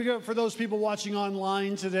For those people watching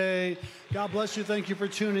online today, God bless you. Thank you for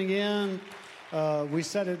tuning in. We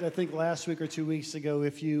said it, I think, last week or 2 weeks ago.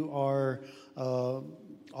 If you are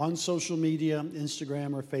on social media,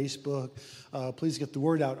 Instagram or Facebook, please get the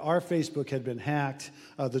word out. Our Facebook had been hacked,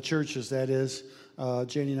 the church's, that is.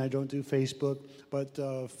 Janie and I don't do Facebook, but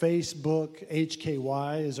Facebook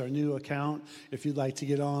HKY is our new account. If you'd like to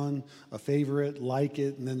get on, favorite, like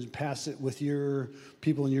it, and then pass it with your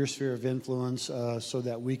people in your sphere of influence so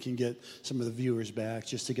that we can get some of the viewers back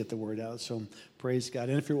just to get the word out. So praise God.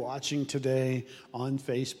 And if you're watching today on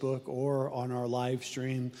Facebook or on our live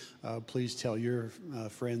stream, please tell your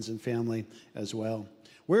friends and family as well.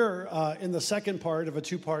 We're in the second part of a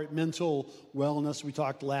two-part mental wellness. We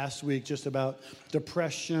talked last week just about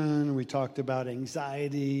depression. We talked about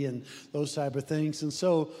anxiety and those type of things. And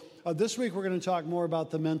so this week we're going to talk more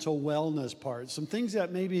about the mental wellness part. Some things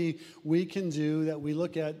that maybe we can do that we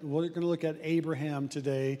look at. We're going to look at Abraham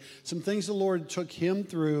today. Some things the Lord took him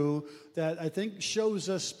through that I think shows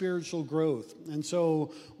us spiritual growth. And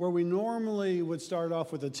so where we normally would start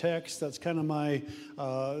off with a text, that's kind of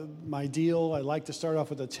my deal. I like to start off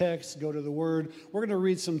with a text, go to the Word. We're going to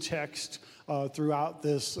read some text throughout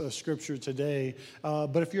this scripture today.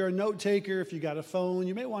 But if you're a note taker, if you got a phone,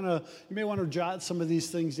 you may want to jot some of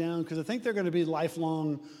these things down because I think they're going to be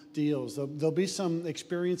lifelong deals. There'll be some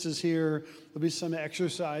experiences here. There'll be some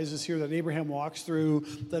exercises here that Abraham walks through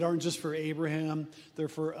that aren't just for Abraham, they're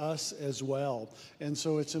for us as well. And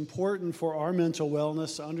so it's important for our mental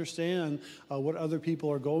wellness to understand what other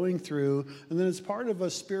people are going through. And then it's part of a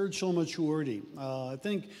spiritual maturity. I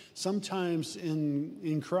think sometimes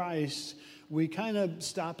in Christ, we kind of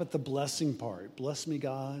stop at the blessing part. Bless me,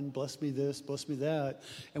 God. Bless me this. Bless me that.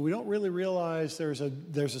 And we don't really realize there's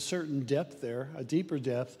a certain depth there, a deeper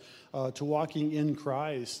depth to walking in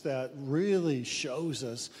Christ that really shows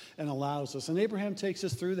us and allows us. And Abraham takes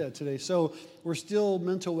us through that today. So we're still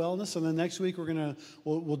mental wellness, and then next week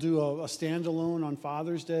we'll do a standalone on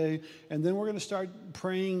Father's Day, and then we're going to start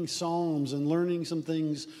praying Psalms and learning some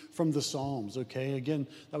things from the Psalms. Okay, again,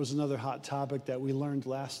 that was another hot topic that we learned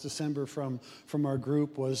last December from our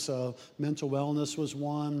group. Was mental wellness was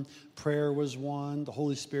one, prayer was one, the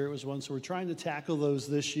Holy Spirit was one. So we're trying to tackle those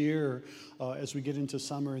this year as we get into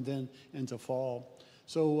summer and then into fall.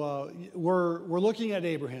 So we're looking at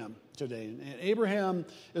Abraham today. And Abraham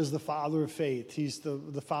is the father of faith. He's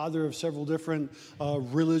the father of several different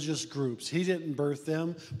religious groups. He didn't birth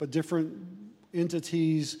them, but different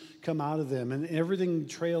entities come out of them, and everything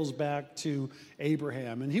trails back to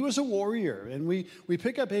Abraham. And he was a warrior, and we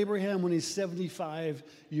pick up Abraham when he's 75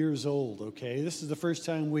 years old, okay? This is the first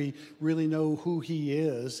time we really know who he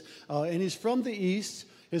is. And he's from the East.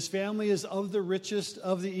 His family is of the richest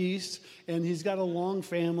of the East, and he's got a long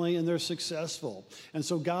family, and they're successful. And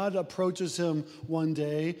so God approaches him one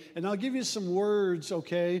day, and I'll give you some words,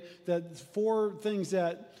 okay, that 4 things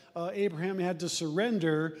that Abraham had to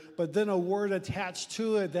surrender, but then a word attached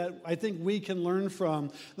to it that I think we can learn from.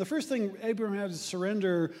 The first thing Abraham had to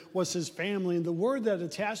surrender was his family, and the word that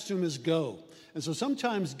attached to him is go. And so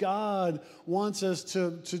sometimes God wants us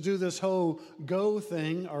to do this whole go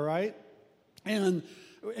thing, all right? And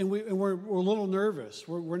we're a little nervous.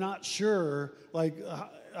 We're not sure, like,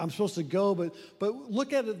 I'm supposed to go, but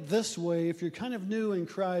look at it this way. If you're kind of new in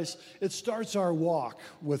Christ, it starts our walk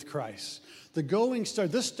with Christ. The going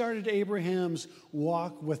this started Abraham's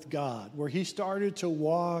walk with God, where he started to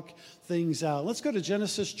walk things out. Let's go to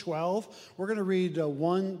Genesis 12. We're going to read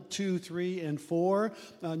 1, 2, 3, and 4.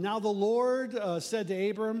 Now the Lord said to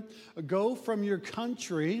Abram, go from your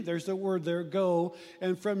country, there's the word there, go,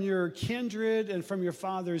 and from your kindred and from your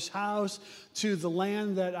father's house to the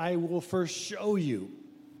land that I will first show you.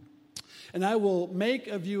 And I will make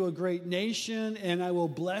of you a great nation, and I will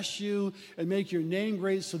bless you and make your name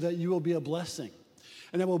great so that you will be a blessing.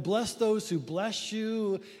 And I will bless those who bless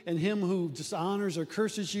you, and him who dishonors or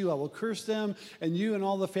curses you, I will curse them, and you and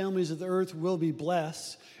all the families of the earth will be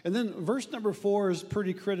blessed. And then verse number 4 is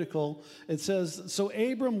pretty critical. It says, so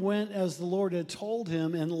Abram went as the Lord had told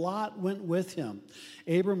him, and Lot went with him.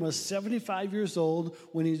 Abram was 75 years old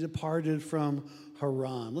when he departed from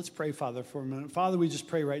Haran. Let's pray, Father, for a minute. Father, we just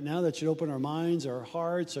pray right now that you'd open our minds, our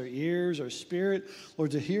hearts, our ears, our spirit,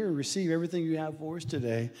 Lord, to hear and receive everything you have for us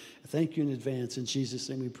today. Thank you in advance. In Jesus'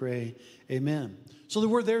 name we pray. Amen. So the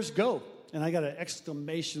word there's go. And I got an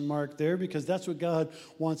exclamation mark there because that's what God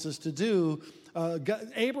wants us to do.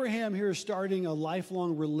 Abraham here is starting a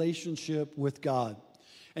lifelong relationship with God.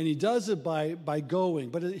 And he does it by going,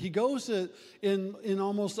 but he goes it in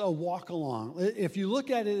almost a walk along. If you look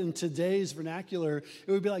at it in today's vernacular,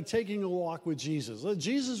 it would be like taking a walk with Jesus.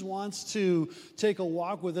 Jesus wants to take a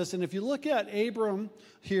walk with us. And if you look at Abram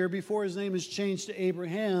here, before his name is changed to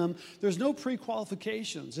Abraham, there's no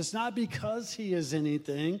pre-qualifications. It's not because he is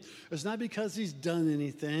anything. It's not because he's done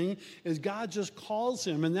anything. It's God just calls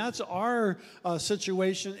him. And that's our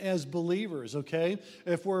situation as believers, okay?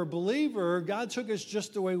 If we're a believer, God took us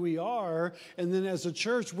just the way we are. And then as a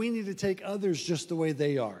church, we need to take others just the way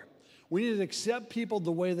they are. We need to accept people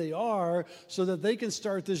the way they are so that they can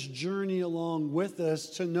start this journey along with us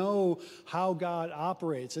to know how God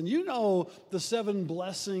operates. And you know the 7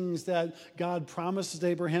 blessings that God promises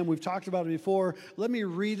Abraham. We've talked about it before. Let me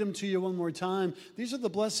read them to you one more time. These are the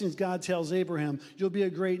blessings God tells Abraham. You'll be a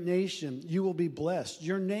great nation. You will be blessed.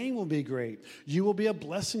 Your name will be great. You will be a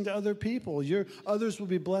blessing to other people. Others will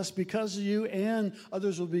be blessed because of you, and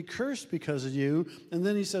others will be cursed because of you. And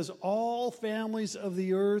then he says, all families of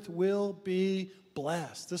the earth will be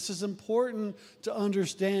blessed. This is important to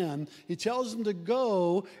understand. He tells them to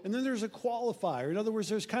go, and then there's a qualifier. In other words,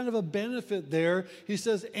 there's kind of a benefit there. He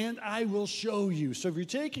says, and I will show you. So if you're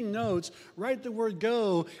taking notes, write the word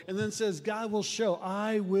go, and then says, God will show.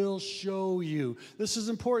 I will show you. This is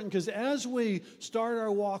important because as we start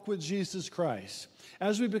our walk with Jesus Christ,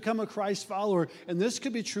 as we become a Christ follower, and this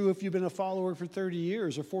could be true if you've been a follower for 30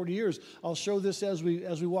 years or 40 years. I'll show this as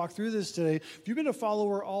we walk through this today. If you've been a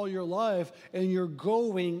follower all your life and you're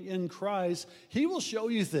going in Christ, he will show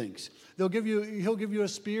you things. He'll give you a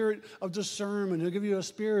spirit of discernment. He'll give you a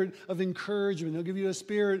spirit of encouragement. He'll give you a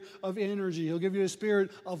spirit of energy. He'll give you a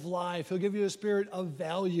spirit of life. He'll give you a spirit of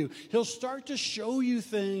value. He'll start to show you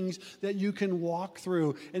things that you can walk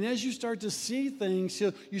through. And as you start to see things,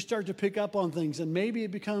 you start to pick up on things. And maybe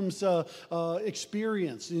it becomes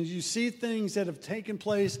experience. And you see things that have taken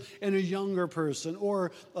place in a younger person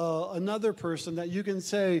or another person that you can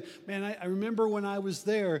say, man, I remember when I was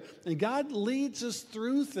there. And God leads us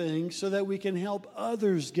through things so that we can help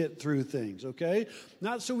others get through things, okay?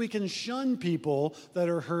 Not so we can shun people that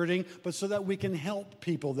are hurting, but so that we can help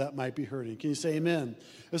people that might be hurting. Can you say amen?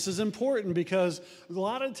 This is important because a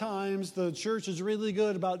lot of times the church is really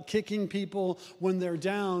good about kicking people when they're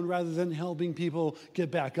down rather than helping people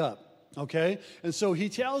get back up. Okay? And so he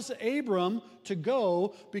tells Abram to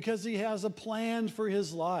go because he has a plan for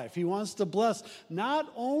his life. He wants to bless.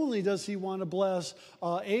 Not only does he want to bless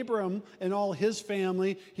Abram and all his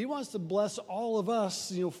family, he wants to bless all of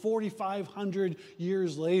us, 4,500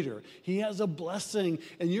 years later. He has a blessing,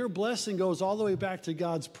 and your blessing goes all the way back to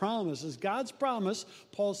God's promises. God's promise,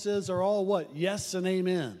 Paul says, are all what? Yes and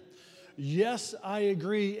amen. Yes, I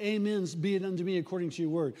agree. Amen. Be it unto me according to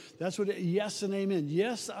your word. That's what yes and amen.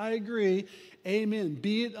 Yes, I agree. Amen.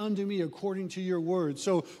 Be it unto me according to your word.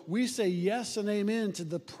 So we say yes and amen to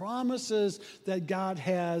the promises that God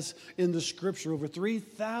has in the scripture. Over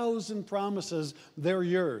 3,000 promises, they're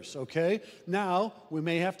yours, okay? Now, we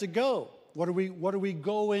may have to go. What are we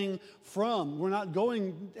going from? We're not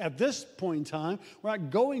going at this point in time. We're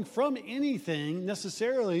not going from anything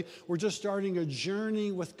necessarily. We're just starting a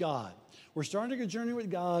journey with God. We're starting a journey with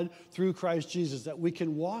God through Christ Jesus, that we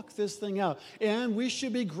can walk this thing out. And we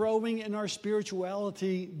should be growing in our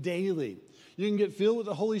spirituality daily. You can get filled with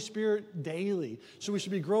the Holy Spirit daily. So we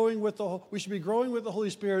should be growing with the Holy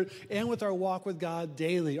Spirit and with our walk with God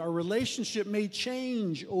daily. Our relationship may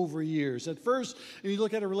change over years. At first, if you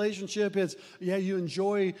look at a relationship, it's, you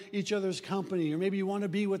enjoy each other's company, or maybe you want to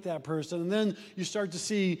be with that person. And then you start to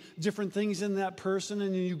see different things in that person,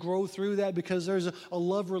 and you grow through that because there's a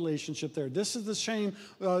love relationship there. This is the same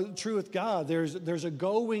true with God. There's a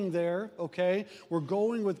going there, okay? We're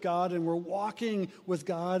going with God, and we're walking with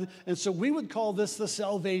God. And so we would call this the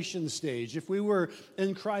salvation stage. If we were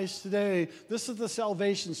in Christ today, this is the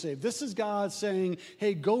salvation stage. This is God saying,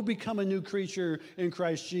 hey, go become a new creature in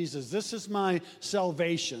Christ Jesus. This is my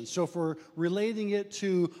salvation. So if we're relating it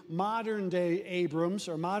to modern day Abrams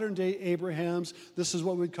or modern day Abrahams, this is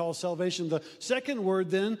what we'd call salvation. The second word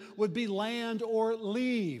then would be land or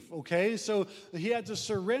leave, okay? So he had to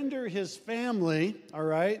surrender his family, all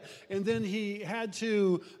right? And then he had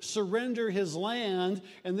to surrender his land,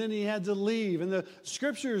 and then he had to leave. And the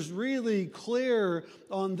scripture is really clear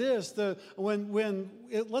on this.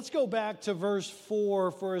 Let's go back to verse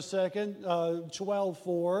 4 for a second,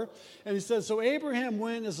 12:4. And he says, so Abraham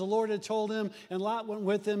went as the Lord had told him, and Lot went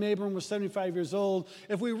with him. Abram was 75 years old.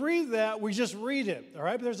 If we read that, we just read it, all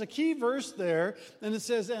right? But there's a key verse there, and it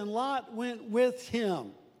says, and Lot went with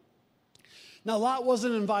him. Now, Lot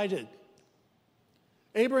wasn't invited.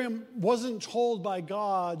 Abraham wasn't told by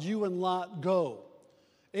God, you and Lot go.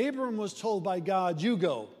 Abram was told by God, you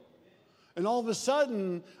go. And all of a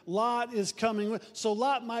sudden, Lot is coming. So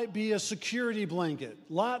Lot might be a security blanket.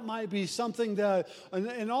 Lot might be something that,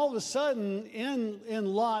 and all of a sudden, in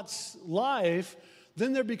Lot's life,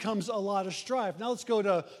 then there becomes a lot of strife. Now let's go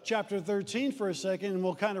to chapter 13 for a second, and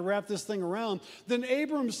we'll kind of wrap this thing around. Then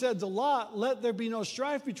Abram said to Lot, let there be no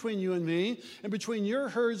strife between you and me, and between your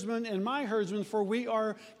herdsmen and my herdsmen, for we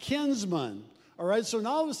are kinsmen. All right, so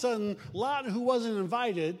now all of a sudden, Lot, who wasn't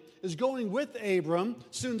invited, is going with Abram,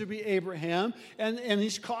 soon to be Abraham, and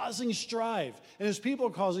he's causing strife. And his people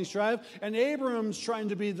are causing strife, and Abram's trying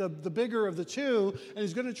to be the bigger of the two, and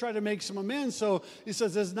he's going to try to make some amends. So he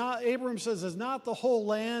says, Abram says, is not the whole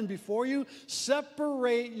land before you?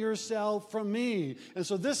 Separate yourself from me. And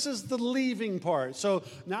so this is the leaving part. So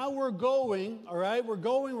now we're going, all right,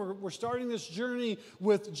 we're starting this journey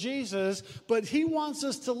with Jesus, but he wants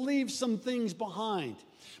us to leave some things behind.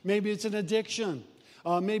 Maybe it's an addiction.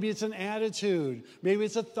 Maybe it's an attitude. Maybe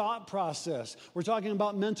it's a thought process. We're talking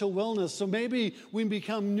about mental wellness. So maybe we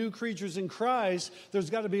become new creatures in Christ. There's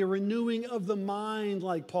got to be a renewing of the mind,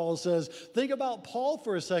 like Paul says. Think about Paul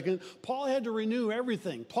for a second. Paul had to renew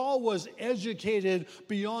everything. Paul was educated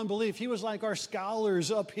beyond belief. He was like our scholars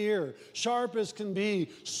up here, sharp as can be,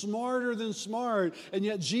 smarter than smart. And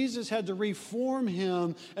yet Jesus had to reform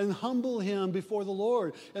him and humble him before the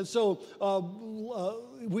Lord. And so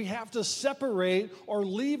we have to separate or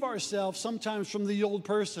leave ourselves sometimes from the old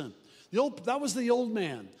person. That was the old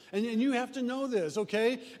man. And you have to know this,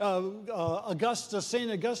 okay?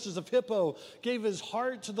 St. Augustus of Hippo gave his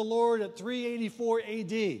heart to the Lord at 384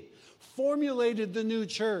 AD. Formulated the new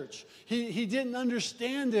church. He didn't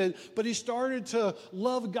understand it, but he started to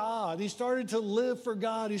love God. He started to live for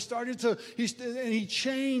God. And he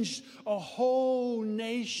changed a whole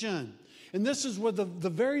nation. And this is what the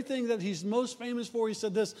very thing that he's most famous for. He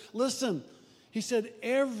said this, listen, he said,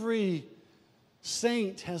 every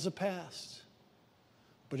saint has a past,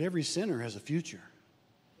 but every sinner has a future.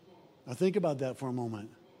 Now think about that for a moment.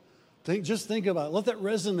 Just think about it. Let that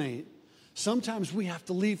resonate. Sometimes we have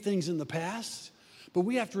to leave things in the past, but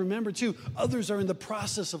we have to remember too, others are in the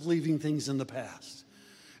process of leaving things in the past.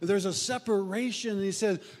 There's a separation, and he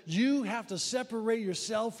said, you have to separate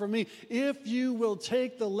yourself from me. If you will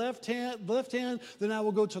take the left hand, then I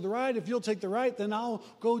will go to the right. If you'll take the right, then I'll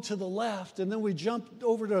go to the left. And then we jump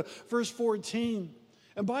over to verse 14.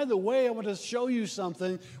 And by the way, I want to show you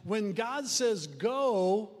something. When God says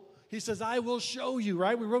go, he says, I will show you,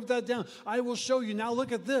 right? We wrote that down. I will show you. Now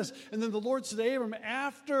look at this. And then the Lord said to Abram,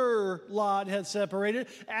 after Lot had separated,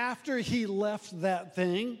 after he left that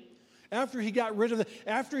thing, after he got rid of it,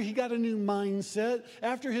 after he got a new mindset,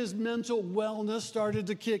 after his mental wellness started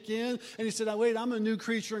to kick in, and he said, oh, wait, I'm a new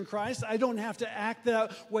creature in Christ. I don't have to act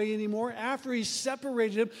that way anymore. After he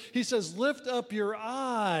separated him, he says, lift up your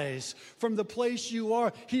eyes from the place you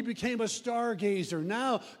are. He became a stargazer.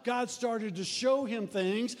 Now God started to show him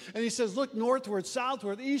things, and he says, look northward,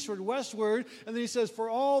 southward, eastward, westward. And then he says, for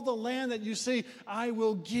all the land that you see, I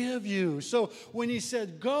will give you. So when he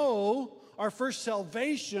said, go, our first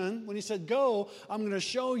salvation, when he said, go, I'm going to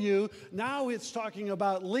show you. Now it's talking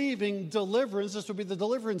about leaving, deliverance. This would be the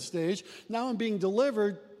deliverance stage. Now I'm being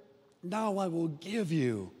delivered. Now I will give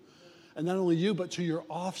you. And not only you, but to your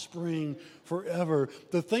offspring forever.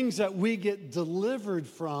 The things that we get delivered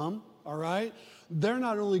from, all right, they're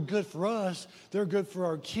not only good for us, they're good for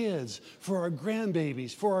our kids, for our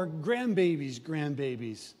grandbabies, for our grandbabies'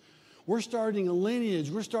 grandbabies. We're starting a lineage.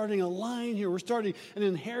 We're starting a line here. We're starting an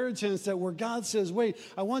inheritance that where God says, wait,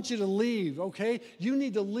 I want you to leave, okay? You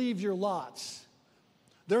need to leave your lots.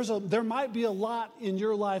 There might be a lot in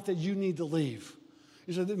your life that you need to leave.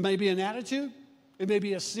 It may be an attitude. It may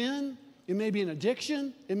be a sin. It may be an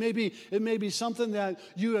addiction. It may be something that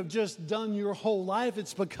you have just done your whole life.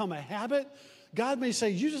 It's become a habit. God may say,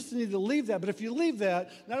 you just need to leave that. But if you leave that,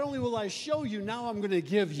 not only will I show you, now I'm going to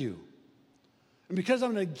give you. And because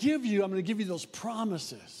I'm going to give you those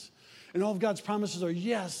promises. And all of God's promises are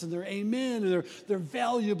yes, and they're amen, and they're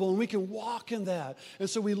valuable, and we can walk in that. And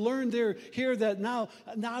so we learned here that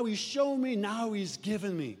now he's shown me, now he's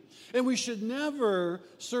given me. And we should never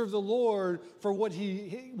serve the Lord for what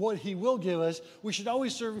he will give us. We should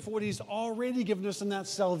always serve him for what he's already given us, and that's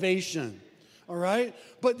salvation. All right?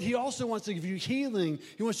 But he also wants to give you healing.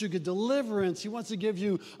 He wants to give deliverance. He wants to give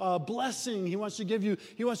you blessing. He wants to give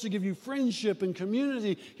you friendship and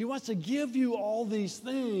community. He wants to give you all these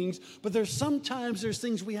things. But sometimes there's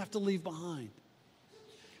things we have to leave behind.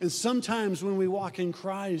 And sometimes when we walk in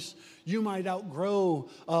Christ, you might outgrow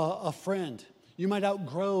a friend. You might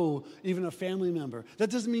outgrow even a family member. That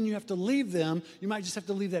doesn't mean you have to leave them. You might just have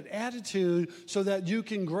to leave that attitude so that you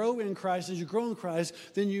can grow in Christ. As you grow in Christ,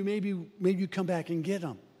 then you maybe you come back and get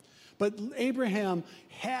them. But Abraham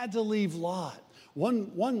had to leave Lot.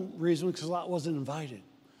 One reason was because Lot wasn't invited.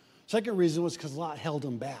 Second reason was because Lot held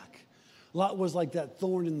him back. Lot was like that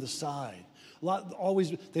thorn in the side.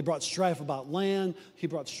 They brought strife about land. He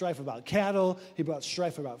brought strife about cattle. He brought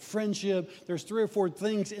strife about friendship. There's 3 or 4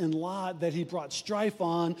 things in Lot that he brought strife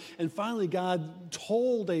on. And finally, God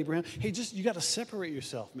told Abraham, hey, you got to separate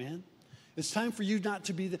yourself, man. It's time for you not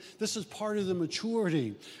to be this is part of the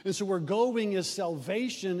maturity. And so where going is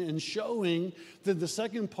salvation and showing, then the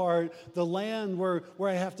second part, the land where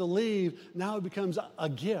I have to leave, now it becomes a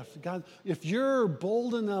gift. God, if you're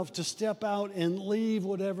bold enough to step out and leave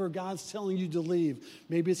whatever God's telling you to leave,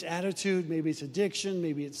 maybe it's attitude, maybe it's addiction,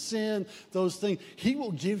 maybe it's sin, those things, He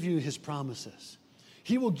will give you His promises.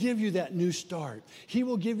 He will give you that new start. He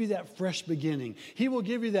will give you that fresh beginning. He will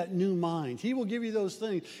give you that new mind. He will give you those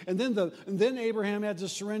things. And then Abraham had to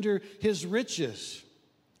surrender his riches.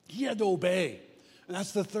 He had to obey. And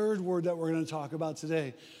that's the third word that we're going to talk about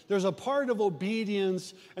today. There's a part of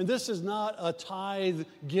obedience, and this is not a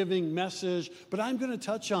tithe-giving message, but I'm going to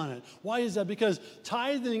touch on it. Why is that? Because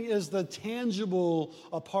tithing is the tangible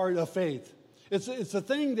part of faith. It's the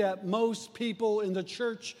thing that most people in the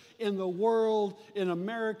church, in the world, in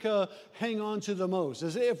America, hang on to the most.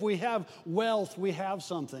 As if we have wealth, we have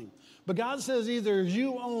something. But God says either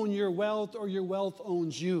you own your wealth or your wealth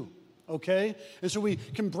owns you, okay? And so we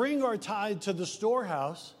can bring our tithe to the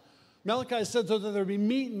storehouse. Malachi said, so that there be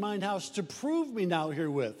meat in mine house to prove me now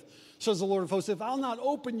herewith. Says the Lord of hosts, if I'll not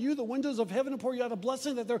open you the windows of heaven and pour you out a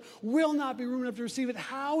blessing, that there will not be room enough to receive it.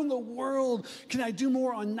 How in the world can I do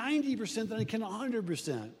more on 90% than I can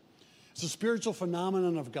 100%? It's a spiritual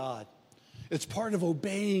phenomenon of God. It's part of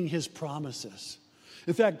obeying His promises.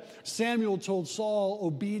 In fact, Samuel told Saul,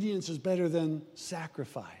 obedience is better than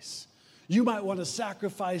sacrifice. You might want to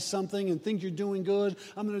sacrifice something and think you're doing good.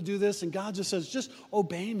 I'm going to do this. And God just says, just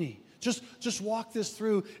obey me. Just walk this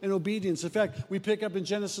through in obedience. In fact, we pick up in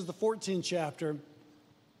Genesis, the 14th chapter,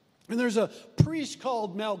 and there's a priest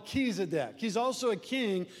called Melchizedek. He's also a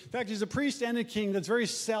king. In fact, he's a priest and a king. That's very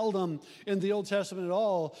seldom in the Old Testament at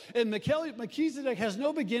all. And Melchizedek has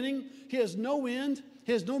no beginning. He has no end.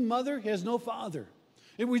 He has no mother. He has no father.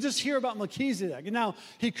 And we just hear about Melchizedek. And now,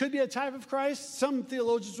 he could be a type of Christ. Some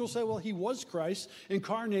theologians will say, well, he was Christ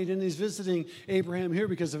incarnate, and he's visiting Abraham here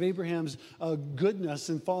because of Abraham's goodness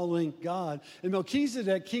in following God. And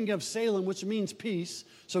Melchizedek, king of Salem, which means peace,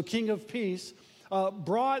 so king of peace,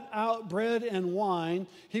 brought out bread and wine.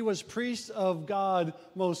 He was priest of God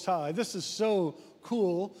Most High. This is so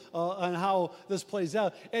cool on how this plays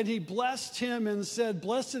out. And he blessed him and said,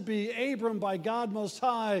 blessed be Abram by God Most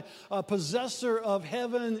High, possessor of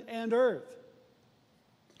heaven and earth.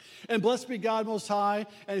 And blessed be God Most High,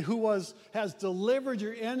 and who has delivered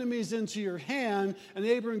your enemies into your hand. And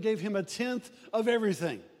Abram gave him a tenth of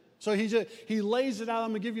everything. So he lays it out.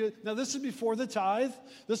 I'm going to give you, now this is before the tithe.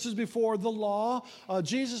 This is before the law.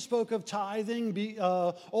 Jesus spoke of tithing.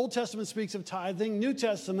 Old Testament speaks of tithing. New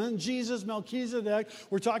Testament, Jesus, Melchizedek.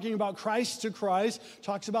 We're talking about Christ to Christ.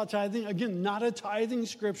 Talks about tithing. Again, not a tithing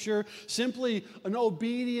scripture. Simply an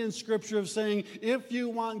obedient scripture of saying, if you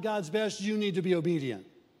want God's best, you need to be obedient.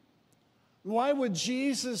 Why would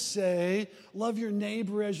Jesus say, love your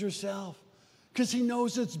neighbor as yourself? Because He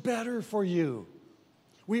knows it's better for you.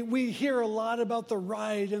 We hear a lot about the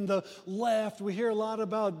right and the left. We hear a lot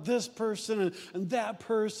about this person and that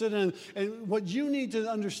person. And what you need to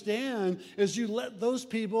understand is you let those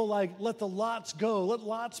people, let the lots go. Let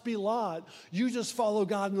lots be Lot. You just follow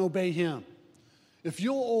God and obey Him. If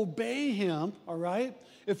you'll obey Him, all right,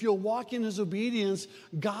 if you'll walk in His obedience,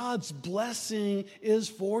 God's blessing is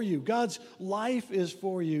for you. God's life is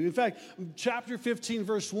for you. In fact, chapter 15,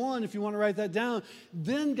 verse 1, if you want to write that down,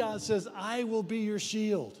 then God says, I will be your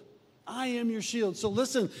shield. I am your shield. So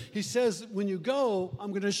listen, He says, when you go,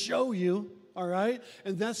 I'm going to show you, all right?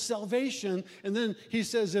 And that's salvation. And then He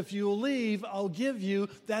says, if you'll leave, I'll give you.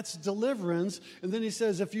 That's deliverance. And then He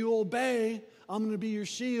says, if you obey, I'm going to be your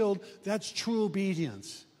shield. That's true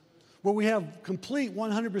obedience, where we have complete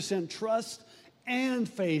 100% trust and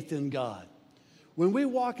faith in God. When we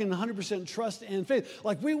walk in 100% trust and faith,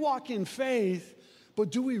 like we walk in faith,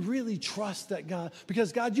 but do we really trust that God?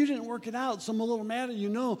 Because God, you didn't work it out, so I'm a little mad at you.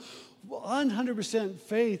 No, 100%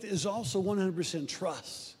 faith is also 100%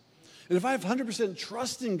 trust. And if I have 100%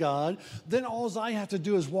 trust in God, then all I have to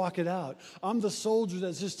do is walk it out. I'm the soldier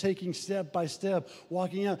that's just taking step by step,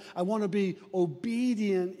 walking out. I want to be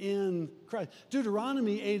obedient in Christ.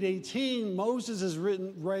 Deuteronomy 8:18, Moses is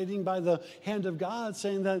writing by the hand of God,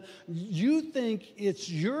 saying that you think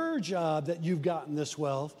it's your job that you've gotten this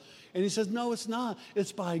wealth. And he says, no, it's not.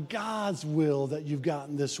 It's by God's will that you've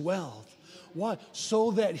gotten this wealth. Why?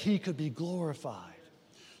 So that he could be glorified.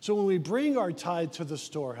 So when we bring our tithe to the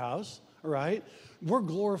storehouse, all right, we're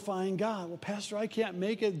glorifying God. Well, Pastor, I can't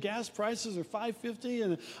make it. Gas prices are $5.50,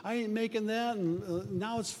 and I ain't making that. And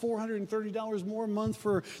now it's $430 more a month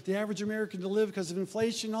for the average American to live because of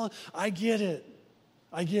inflation and all. I get it.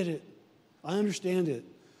 I get it. I understand it.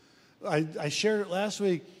 I shared it last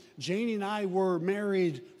week. Janie and I were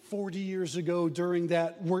married 40 years ago during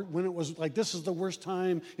that, when it was like, this is the worst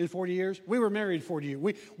time in 40 years. We were married 40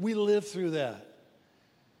 years. We lived through that.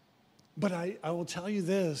 But I will tell you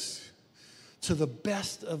this, to the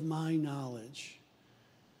best of my knowledge,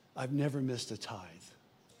 I've never missed a tithe.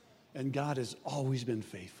 And God has always been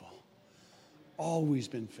faithful. Always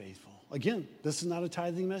been faithful. Again, this is not a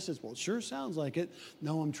tithing message. Well, it sure sounds like it.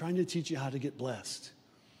 No, I'm trying to teach you how to get blessed.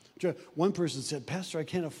 One person said, Pastor, I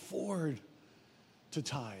can't afford to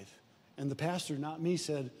tithe. And the pastor, not me,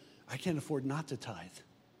 said, I can't afford not to tithe.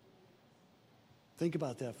 Think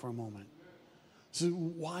about that for a moment. So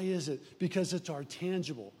why is it? Because it's our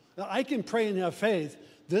tangible. Now, I can pray and have faith.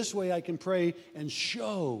 This way I can pray and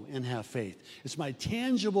show and have faith. It's my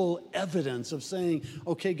tangible evidence of saying,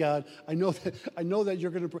 okay, God, I know that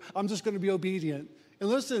you're going to, I'm just going to be obedient. And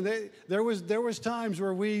listen, there was times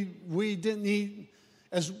where we didn't eat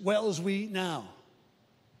as well as we eat now.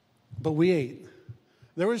 But we ate.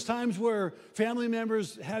 There was times where family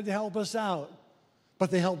members had to help us out,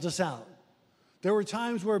 but they helped us out. There were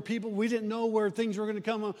times where we didn't know where things were going to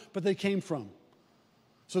come up, but they came from.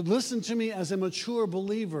 So listen to me as a mature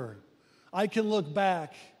believer. I can look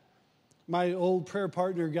back. My old prayer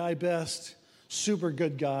partner, Guy Best, super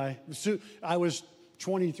good guy. I was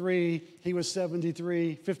 23. He was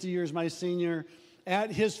 73, 50 years my senior.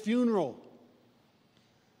 At his funeral,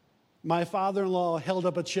 my father-in-law held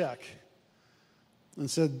up a check and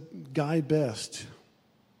said, Guy Best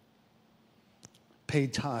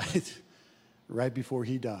paid tithe right before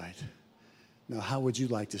he died. Now, how would you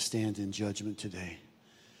like to stand in judgment today?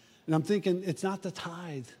 And I'm thinking, it's not the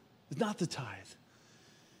tithe. It's not the tithe.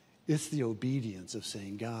 It's the obedience of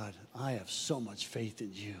saying, God, I have so much faith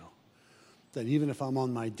in you that even if I'm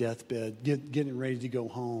on my deathbed, getting ready to go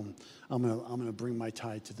home, I'm gonna bring my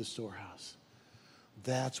tithe to the storehouse.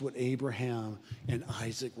 That's what Abraham and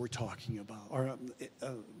Isaac were talking about, or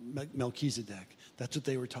Melchizedek. That's what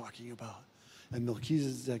they were talking about. And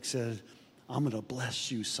Melchizedek said, I'm going to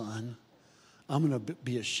bless you, son. I'm going to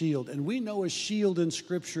be a shield. And we know a shield in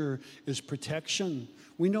Scripture is protection.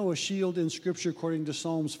 We know a shield in Scripture, according to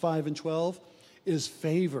Psalms 5 and 12, is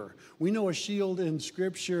favor. We know a shield in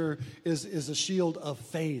Scripture is a shield of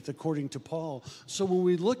faith, according to Paul. So when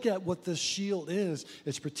we look at what this shield is,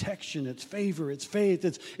 it's protection, it's favor, it's faith,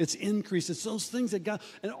 it's increase. It's those things that God,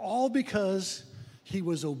 and all because he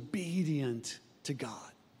was obedient to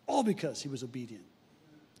God. All because he was obedient.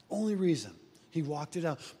 Only reason. He walked it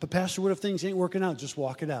out. But Pastor, what if things ain't working out? Just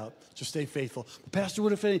walk it out. Just stay faithful. But Pastor,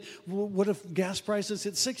 what if gas prices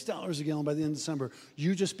hit $6 a gallon by the end of December?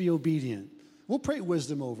 You just be obedient. We'll pray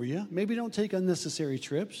wisdom over you. Maybe don't take unnecessary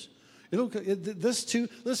trips. This too,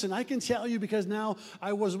 listen, I can tell you because now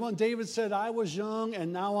I was one. David said, I was young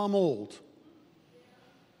and now I'm old.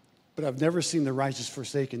 But I've never seen the righteous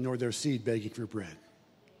forsaken nor their seed begging for bread.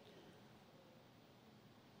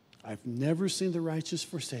 I've never seen the righteous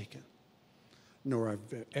forsaken, nor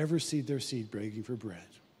I've ever seen their seed begging for bread.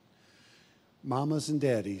 Mamas and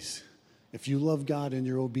daddies, if you love God and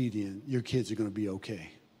you're obedient, your kids are going to be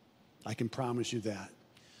okay. I can promise you that.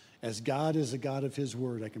 As God is a God of his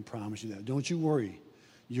word, I can promise you that. Don't you worry.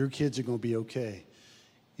 Your kids are going to be okay.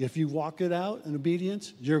 If you walk it out in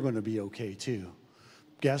obedience, you're going to be okay too.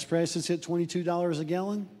 Gas prices hit $22 a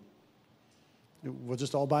gallon, we'll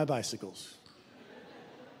just all buy bicycles.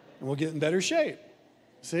 And we'll get in better shape.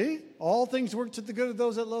 See? All things work to the good of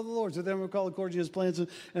those that love the Lord. So then we're called according to his plans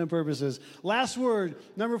and purposes. Last word,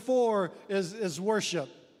 number 4, is worship.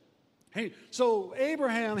 Hey, so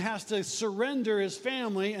Abraham has to surrender his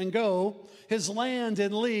family and go, his land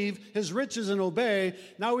and leave, his riches and obey.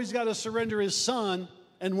 Now he's got to surrender his son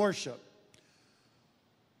and worship.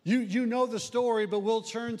 You know the story, but we'll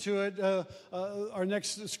turn to it. Our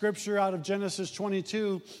next scripture out of Genesis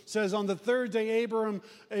 22 says, on the third day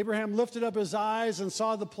Abraham lifted up his eyes and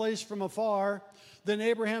saw the place from afar. Then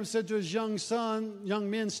Abraham said to his young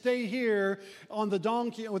men, stay here on the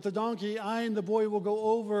donkey with the donkey. I and the boy will go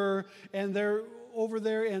over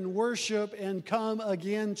there and worship and come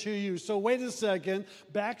again to you. So wait a second,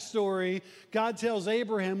 backstory. God tells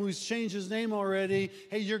Abraham, who's changed his name already,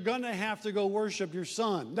 hey, you're going to have to go worship your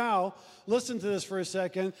son. Now, listen to this for a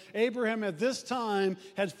second. Abraham at this time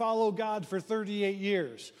had followed God for 38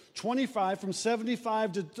 years. 25, from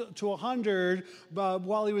 75 to 100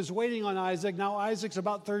 while he was waiting on Isaac. Now Isaac's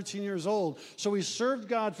about 13 years old. So he served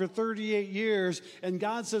God for 38 years, and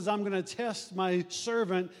God says, I'm going to test my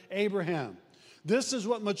servant Abraham. This is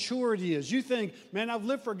what maturity is. You think, man, I've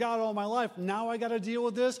lived for God all my life. Now I got to deal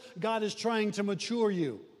with this. God is trying to mature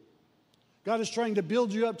you. God is trying to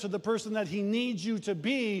build you up to the person that he needs you to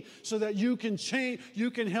be so that you can change,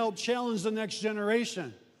 you can help challenge the next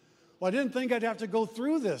generation. Well, I didn't think I'd have to go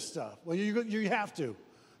through this stuff. Well, you have to.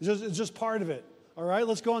 It's just part of it. All right,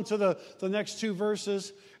 let's go on to the next two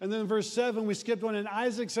verses. And then in verse 7, we skipped one. And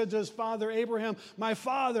Isaac said to his father Abraham, my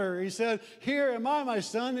father. He said, here am I, my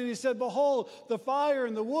son. And he said, behold, the fire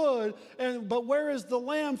and the wood, but where is the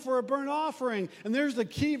lamb for a burnt offering? And there's the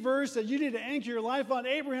key verse that you need to anchor your life on.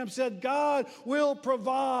 Abraham said, God will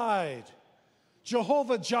provide.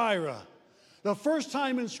 Jehovah Jireh. The first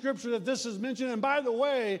time in Scripture that this is mentioned. And by the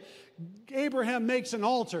way, Abraham makes an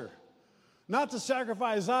altar. Not to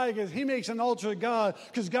sacrifice Isaac, he makes an altar to God,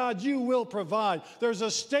 because God, you will provide. There's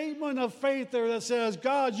a statement of faith there that says,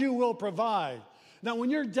 God, you will provide. Now, when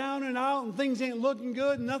you're down and out and things ain't looking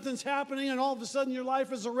good and nothing's happening and all of a sudden your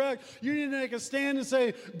life is a wreck, you need to make a stand and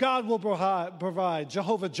say, God will provide.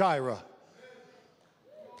 Jehovah Jireh.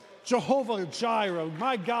 Jehovah Jireh.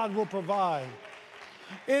 My God will provide.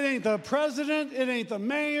 It ain't the president, it ain't the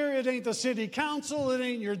mayor, it ain't the city council, it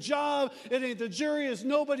ain't your job, it ain't the jury, it's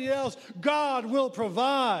nobody else. God will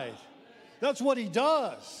provide. That's what he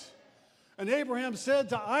does. And Abraham said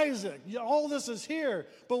to Isaac, all this is here,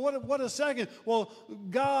 but what a second. Well,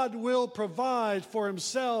 God will provide for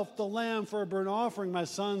himself the lamb for a burnt offering, my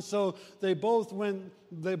son. So they both went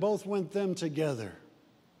them together.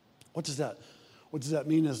 What does that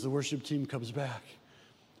mean as the worship team comes back?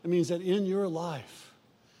 It means that in your life,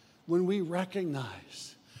 when we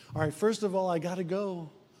recognize, all right, first of all, I got to go.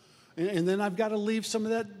 And then I've got to leave some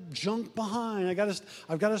of that junk behind.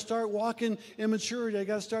 I've got to start walking in maturity. I've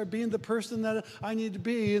got to start being the person that I need to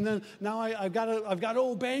be. And then now I've got to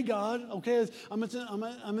obey God. Okay, I'm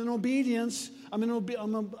in obedience. I'm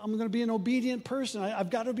going to be an obedient person.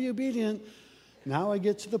 I've got to be obedient. Now I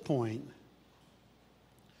get to the point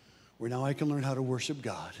where now I can learn how to worship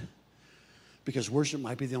God, because worship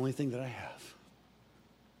might be the only thing that I have.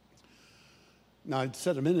 Now, I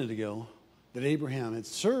said a minute ago that Abraham had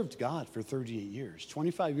served God for 38 years,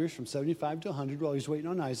 25 years from 75 to 100 while he's waiting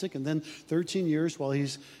on Isaac, and then 13 years while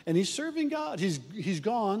he's serving God. He's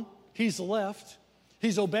gone, he's left,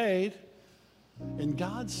 he's obeyed. And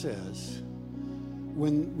God says,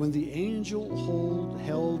 when the angel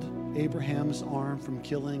held Abraham's arm from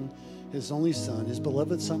killing his only son, his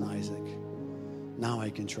beloved son Isaac, now I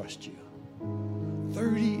can trust you.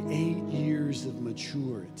 38 years of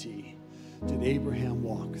maturity did Abraham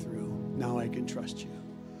walk through. Now I can trust you.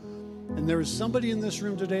 And there is somebody in this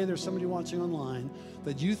room today, there's somebody watching online,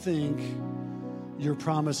 that you think your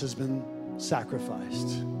promise has been sacrificed.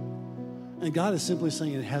 And God is simply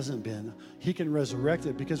saying it hasn't been. He can resurrect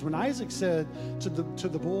it. Because when Isaac said to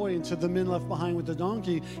the boy and to the men left behind with the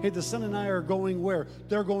donkey, hey, the son and I are going where?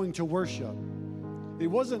 They're going to worship. It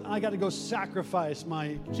wasn't, I got to go sacrifice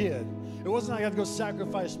my kid. It wasn't, I got to go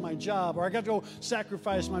sacrifice my job, or I got to go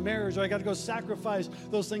sacrifice my marriage, or I got to go sacrifice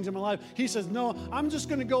those things in my life. He says, no, I'm just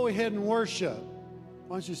going to go ahead and worship.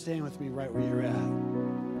 Why don't you stand with me right where you're at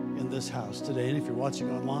in this house today? And if you're watching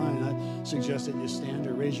online, I suggest that you stand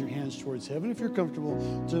or raise your hands towards heaven if you're comfortable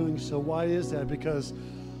doing so. Why is that? Because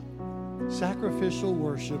sacrificial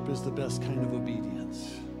worship is the best kind of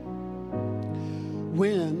obedience.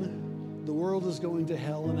 When the world is going to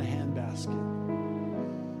hell in a handbasket,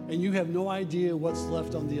 and you have no idea what's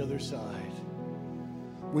left on the other side,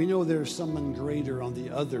 we know there's someone greater on the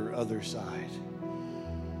other side.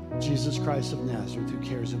 Jesus Christ of Nazareth, who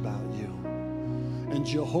cares about you. And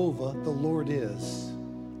Jehovah, the Lord, is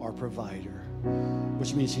our provider,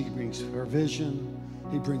 which means he brings provision,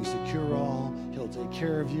 he brings the cure-all, he'll take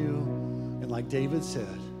care of you. And like David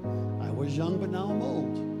said, I was young, but now I'm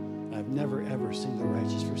old. I've never, ever seen the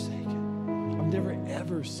righteous forsaken. I've never,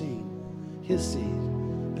 ever seen his seed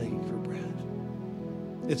begging for bread.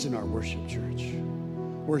 It's in our worship, church.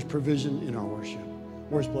 Where's provision in our worship?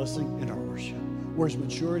 Where's blessing in our worship? Where's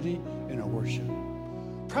maturity in our worship?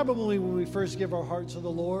 Probably when we first give our heart to the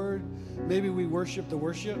Lord, maybe we worship the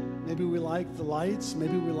worship. Maybe we like the lights.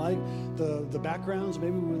 Maybe we like the backgrounds.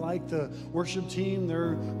 Maybe we like the worship team,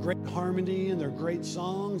 their great harmony and their great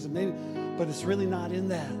songs. But it's really not in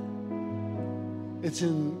that. It's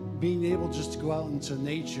in being able just to go out into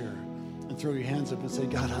nature and throw your hands up and say,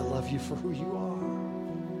 God, I love you for who you are.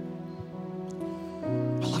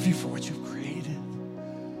 I love you for what you've created.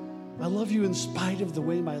 I love you in spite of the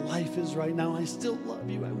way my life is right now. I still love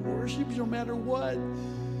you. I worship you no matter what,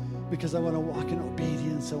 because I want to walk in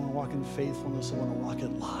obedience. I want to walk in faithfulness. I want to walk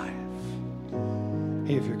in life.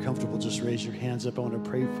 Hey, if you're comfortable, just raise your hands up. I want to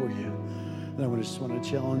pray for you. And I just want to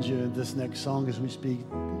challenge you in this next song as we speak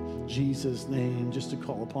Jesus' name, just to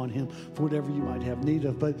call upon him for whatever you might have need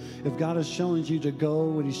of. But if God has challenged you to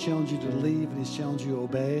go, and he's challenged you to leave, and he's challenged you to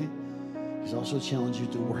obey, he's also challenged you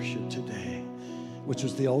to worship today, which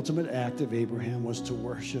was the ultimate act of Abraham, was to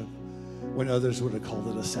worship when others would have called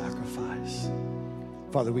it a sacrifice.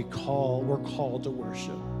 Father, we're called to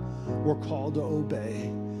worship. We're called to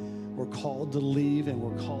obey. We're called to leave, and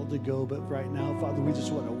we're called to go. But right now, Father, we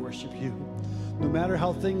just want to worship you. No matter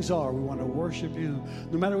how things are, we want to worship you.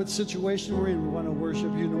 No matter what situation we're in, we want to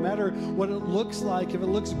worship you. No matter what it looks like, if it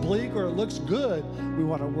looks bleak or it looks good, we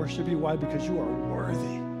want to worship you. Why? Because you are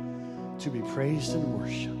worthy to be praised and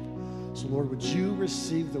worshiped. So, Lord, would you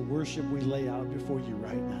receive the worship we lay out before you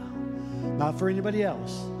right now? Not for anybody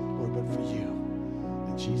else, Lord, but for you.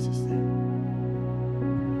 In Jesus' name.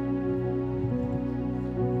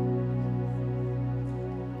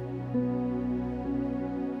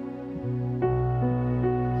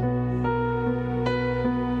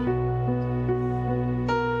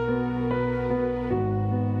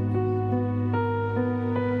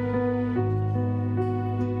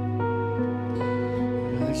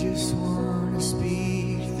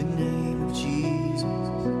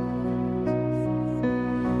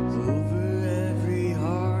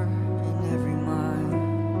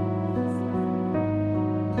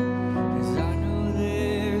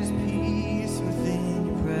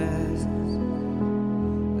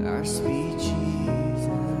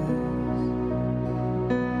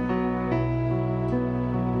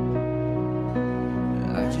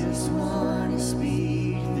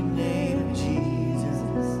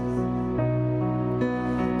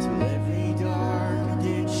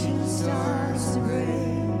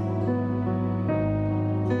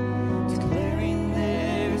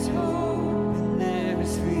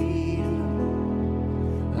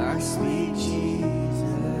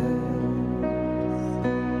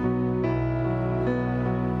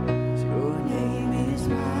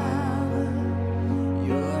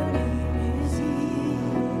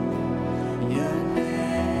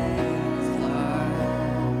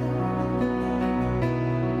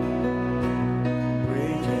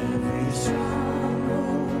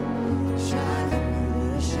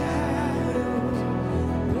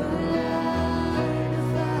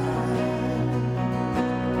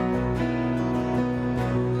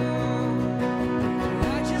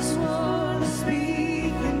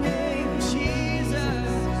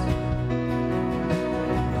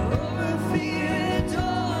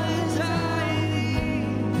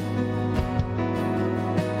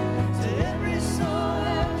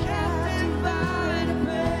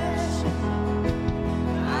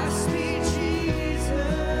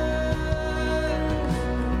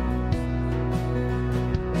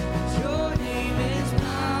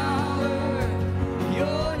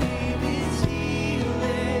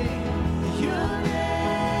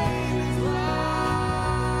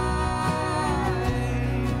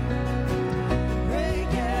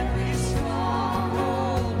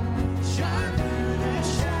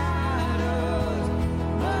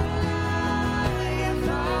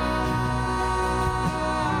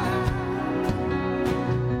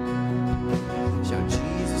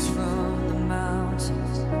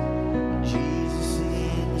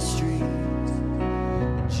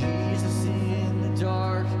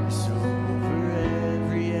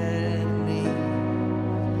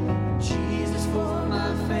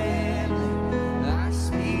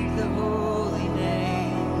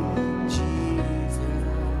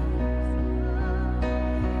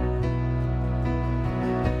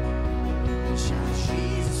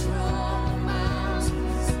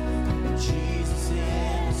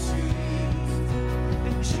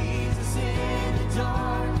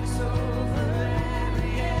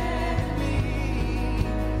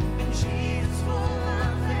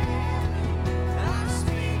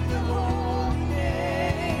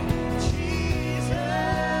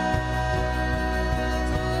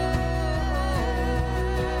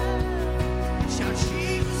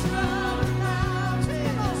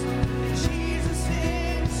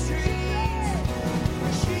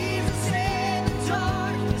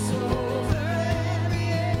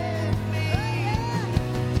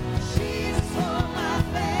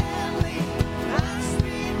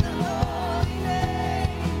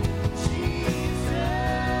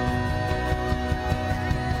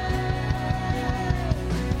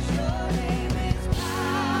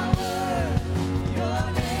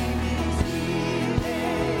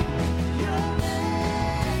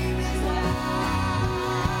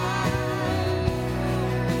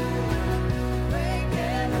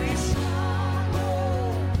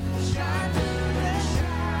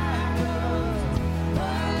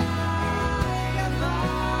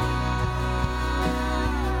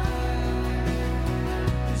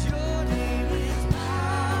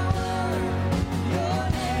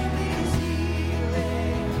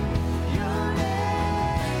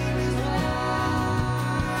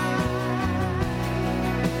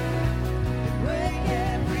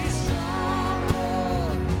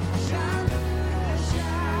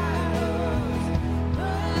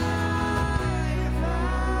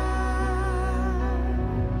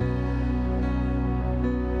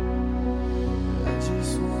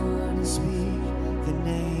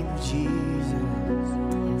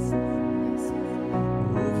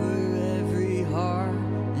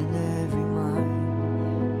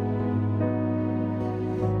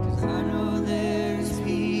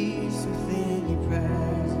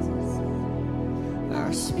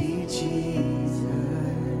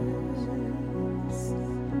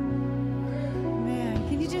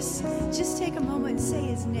 just take a moment and say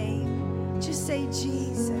his name. Just say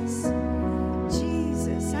Jesus.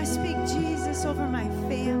 Jesus. I speak Jesus over my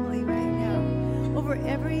family right now, over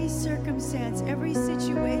every circumstance, every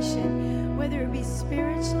situation, whether it be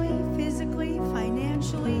spiritually, physically,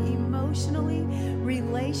 financially, emotionally,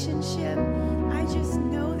 relationship. I just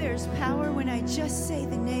know there's power when I just say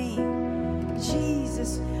the name.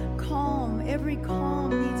 Jesus. Calm. Every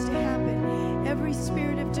calm needs to happen. Every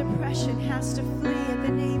spirit of depression has to flee at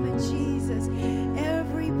the name of Jesus.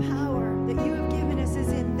 Every power that you have given us is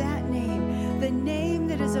in that name. The name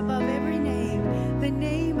that is above every name. The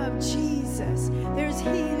name of Jesus. There's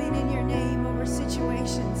healing in your name over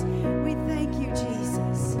situations. We thank you,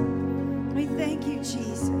 Jesus. We thank you,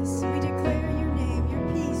 Jesus. We declare your name,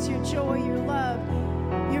 your peace, your joy, your love,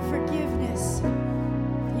 your forgiveness,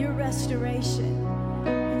 your restoration.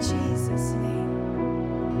 In Jesus'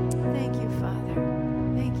 name. Thank you, Father.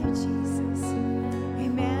 Thank you, Jesus.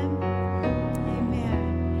 Amen.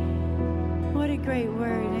 Amen. What a great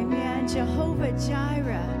word. Amen. Jehovah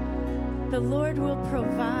Jireh. The Lord will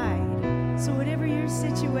provide. So whatever your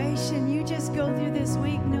situation, you just go through this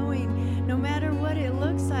week knowing no matter what it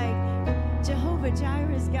looks like, Jehovah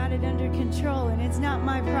Jireh's got it under control, and it's not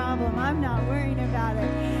my problem. I'm not worrying about it.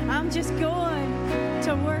 I'm just going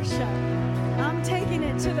to worship. I'm taking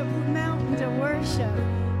it to the mountain to worship.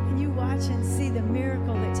 And you watch and see the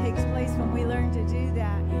miracle that takes place when we learn to do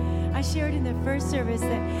that. I shared in the first service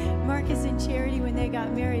that Marcus and Charity, when they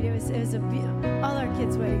got married, all our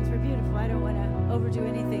kids' weddings were beautiful. I don't want to overdo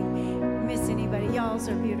anything, miss anybody. Y'all's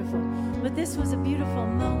are beautiful. But this was a beautiful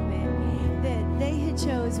moment that they had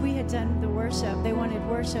chose. We had done the worship. They wanted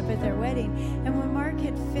worship at their wedding. And when Mark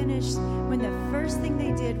had finished, when the first thing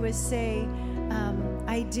they did was say,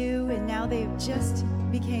 I do, and now they've just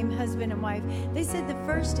became husband and wife. They said the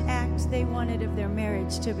first act they wanted of their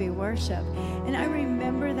marriage to be worship. And I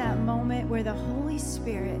remember that moment where the Holy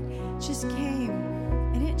Spirit just came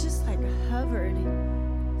and it just like hovered.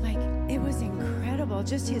 Like it was incredible.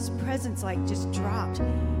 Just his presence like just dropped,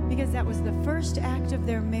 because that was the first act of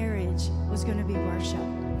their marriage was going to be worship.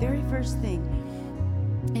 Very first thing.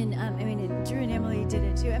 And and Drew and Emily did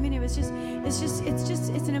it too. I mean, it's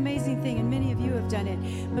an amazing thing, and many of you have done it.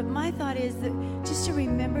 But my thought is that just to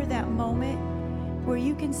remember that moment where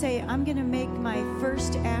you can say, I'm going to make my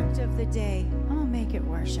first act of the day, I'm going to make it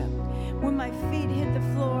worship. When my feet hit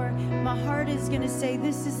the floor, my heart is going to say,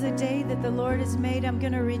 this is the day that the Lord has made. I'm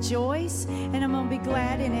going to rejoice, and I'm going to be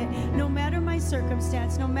glad in it. No matter my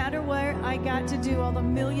circumstance, no matter where I got to do, all the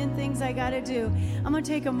million things I got to do, I'm going to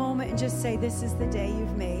take a moment and just say, this is the day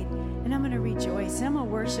you've made. And I'm going to rejoice, and I'm going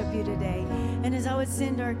to worship you today. And as I would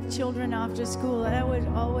send our children off to school, I would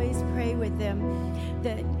always pray with them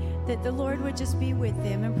that the Lord would just be with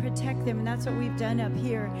them and protect them. And that's what we've done up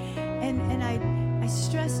here. And I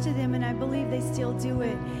stress to them, and I believe they still do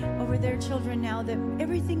it over their children now, that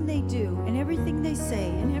everything they do and everything they say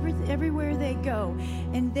and everywhere they go,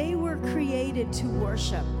 and they were created to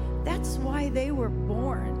worship. That's why they were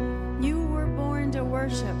born. You were born to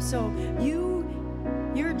worship. So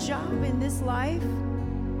your job in this life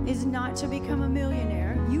is not to become a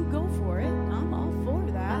millionaire. You go for it. I'm all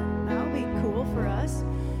for that. That'll be cool for us.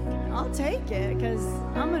 I'll take it, because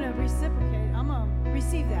I'm going to reciprocate. I'm going to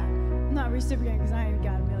receive that. I'm not reciprocating because I ain't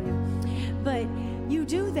got a million. But you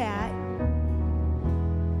do that.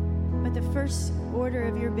 But the first order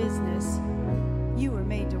of your business, you were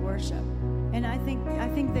made to worship. And I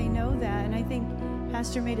think they know that. And I think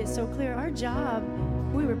Pastor made it so clear. Our job,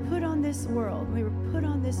 we were put on this world, we were put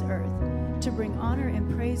on this earth to bring honor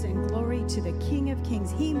and praise and glory to the King of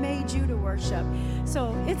Kings. He made you to worship.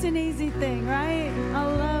 So it's an easy thing, right? I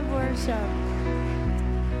love worship.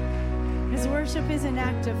 Because worship is an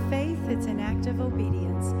act of faith, it's an act of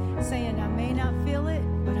obedience. Saying, I may not feel it,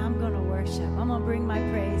 but I'm going to worship. I'm going to bring my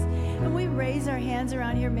praise. And we raise our hands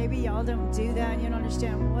around here. Maybe y'all don't do that. You don't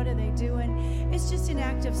understand, what are they doing? It's just an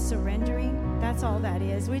act of surrendering. That's all that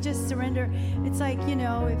is. We just surrender. It's like,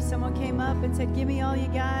 if someone came up and said, give me all you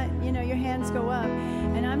got, your hands go up.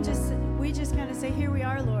 And we just kind of say, here we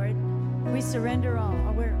are, Lord. We surrender all.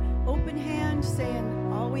 We're open hand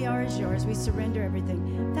saying, all we are is yours. We surrender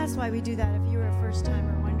everything. That's why we do that. If you're a first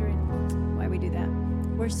timer wondering why we do that,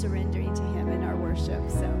 we're surrendering to him in our worship.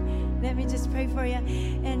 So let me just pray for you.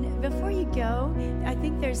 And before you go, I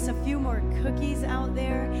think there's a few more cookies out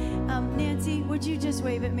there. Nancy, would you just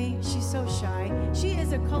wave at me? She's so shy. She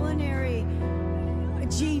is a culinary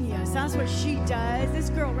genius. That's what she does. This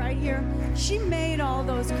girl right here, she made all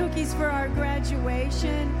those cookies for our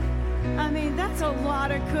graduation. I mean, that's a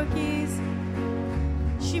lot of cookies.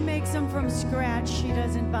 She makes them from scratch. She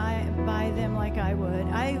doesn't buy them like I would.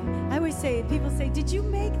 I always say, people say, did you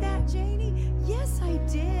make that, Janie? Yes, I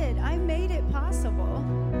did. I made it possible.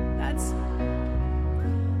 That's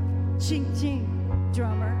ching ching,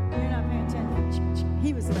 drummer. You're not paying attention. Ching, ching.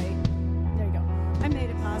 He was late. There you go. I made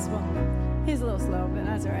it possible. He's a little slow, but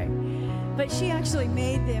that's all right. But she actually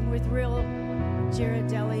made them with real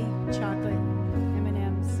Ghirardelli chocolate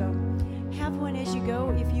M&Ms. So have one as you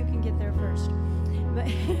go if you can get there first. But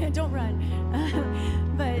don't run.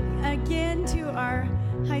 But again, to our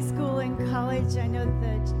high school and college, I know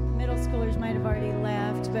the middle schoolers might have already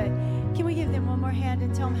left, but can we give them one more hand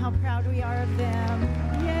and tell them how proud we are of them?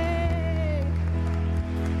 Yay!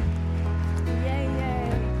 Yay,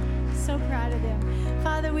 yay. So proud of them.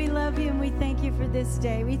 Father, we love you and we thank you for this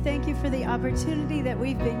day. We thank you for the opportunity that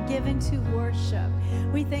we've been given to worship.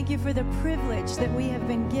 We thank you for the privilege that we have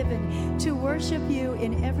been given to worship you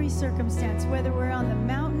in every circumstance, whether we're on the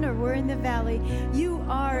mountain or we're in the valley. You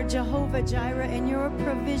are Jehovah Jireh, and your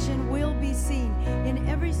provision will be seen in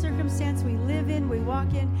every circumstance we live in, we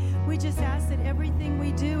walk in. We just ask that everything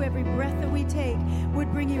we do, every breath that we take,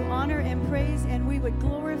 would bring you honor and praise, and we would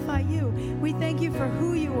glorify you. We thank you for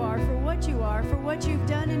who you are, for what you've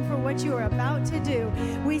done, and for what you are about to do.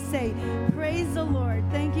 We say, praise the Lord.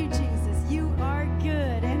 Thank you, Jesus. You are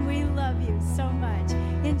good, and we love you so much.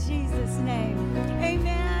 In Jesus' name,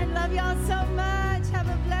 amen. Love y'all so much. Have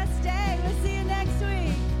a blessed day. We'll see you next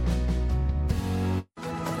week.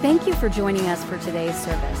 Thank you for joining us for today's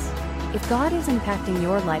service. If God is impacting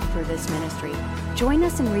your life through this ministry, join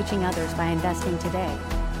us in reaching others by investing today.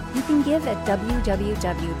 You can give at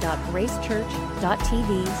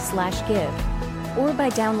www.gracechurch.tv/give or by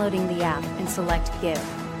downloading the app and select Give.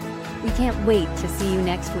 We can't wait to see you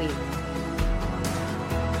next week.